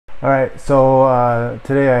Alright, so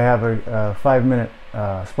today I have a 5-minute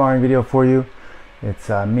sparring video for you. It's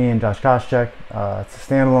me and Josh Koscheck. It's a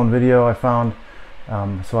standalone video I found,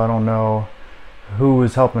 so I don't know who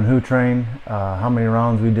was helping who train, how many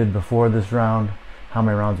rounds we did before this round, how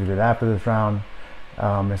many rounds we did after this round.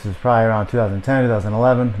 This is probably around 2010,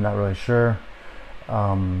 2011, I'm not really sure.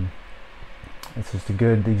 It's just a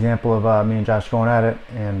good example of me and Josh going at it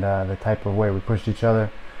and the type of way we pushed each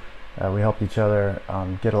other. We helped each other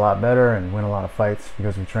get a lot better and win a lot of fights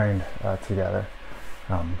because we trained together.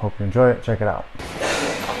 Hope you enjoy it. Check it out.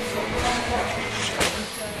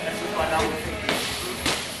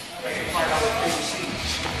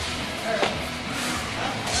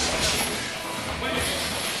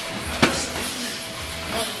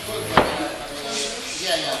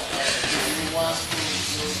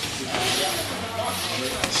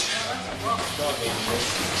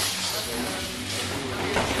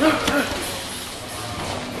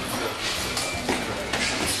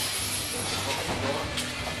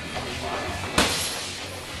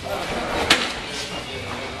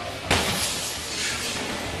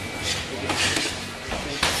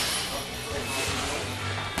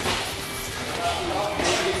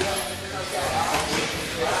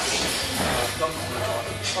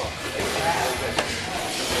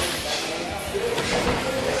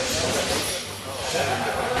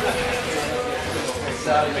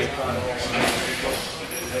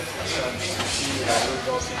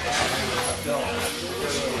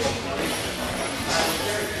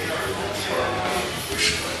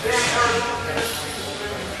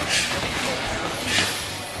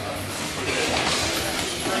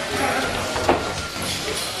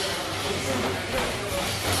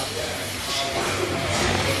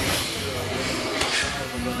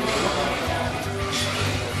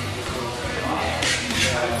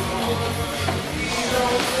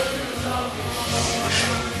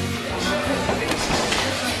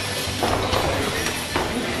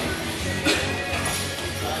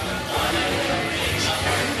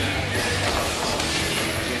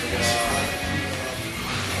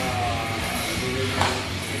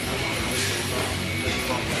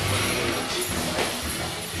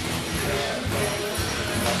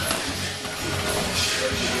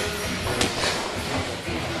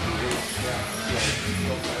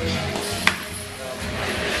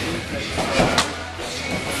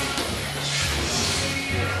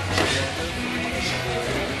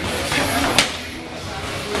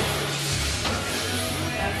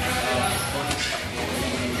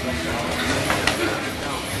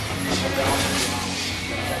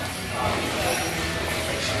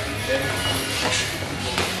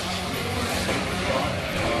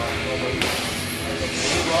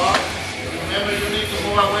 Remember, you need to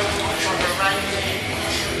move away from the right knee.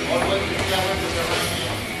 Always be away from the right knee.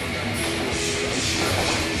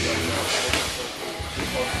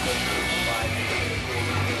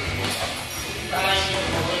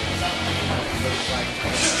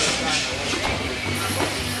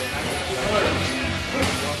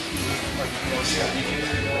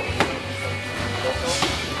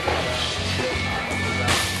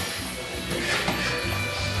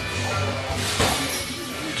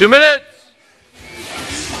 Two minutes.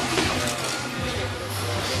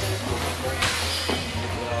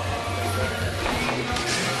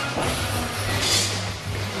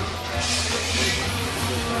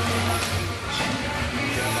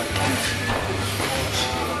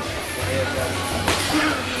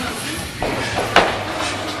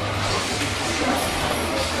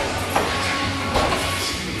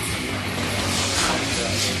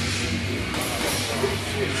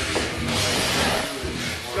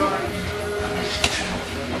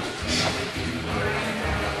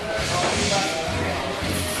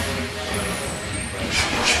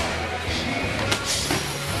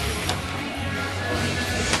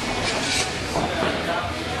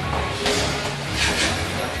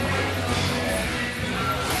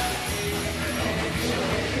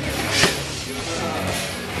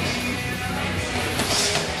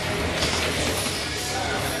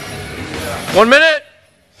 One minute.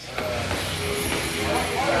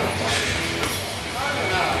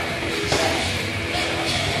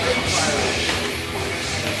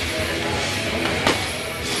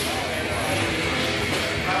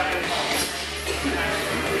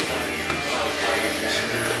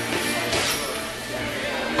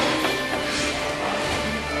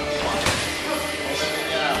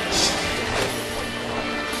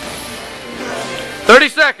 Thirty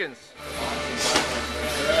seconds.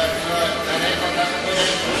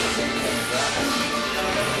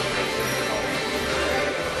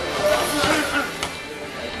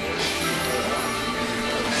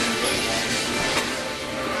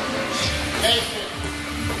 basic.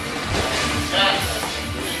 Yes.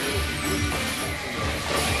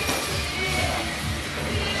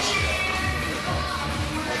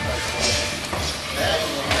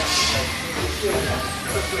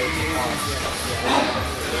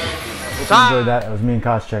 Enjoyed that. It was me and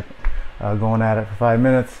Koscheck going at it for 5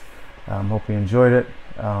 minutes. Hope you enjoyed it.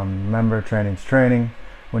 Remember, training's training.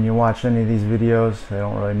 When you watch any of these videos, they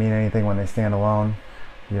don't really mean anything when they stand alone.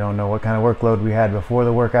 You don't know what kind of workload we had before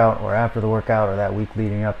the workout or after the workout or that week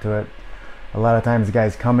leading up to it. A lot of times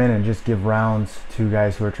guys come in and just give rounds to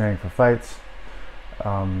guys who are training for fights.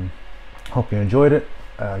 Hope you enjoyed it.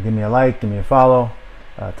 Give me a like, give me a follow,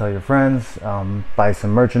 tell your friends, buy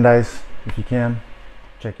some merchandise if you can.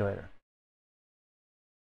 Check you later.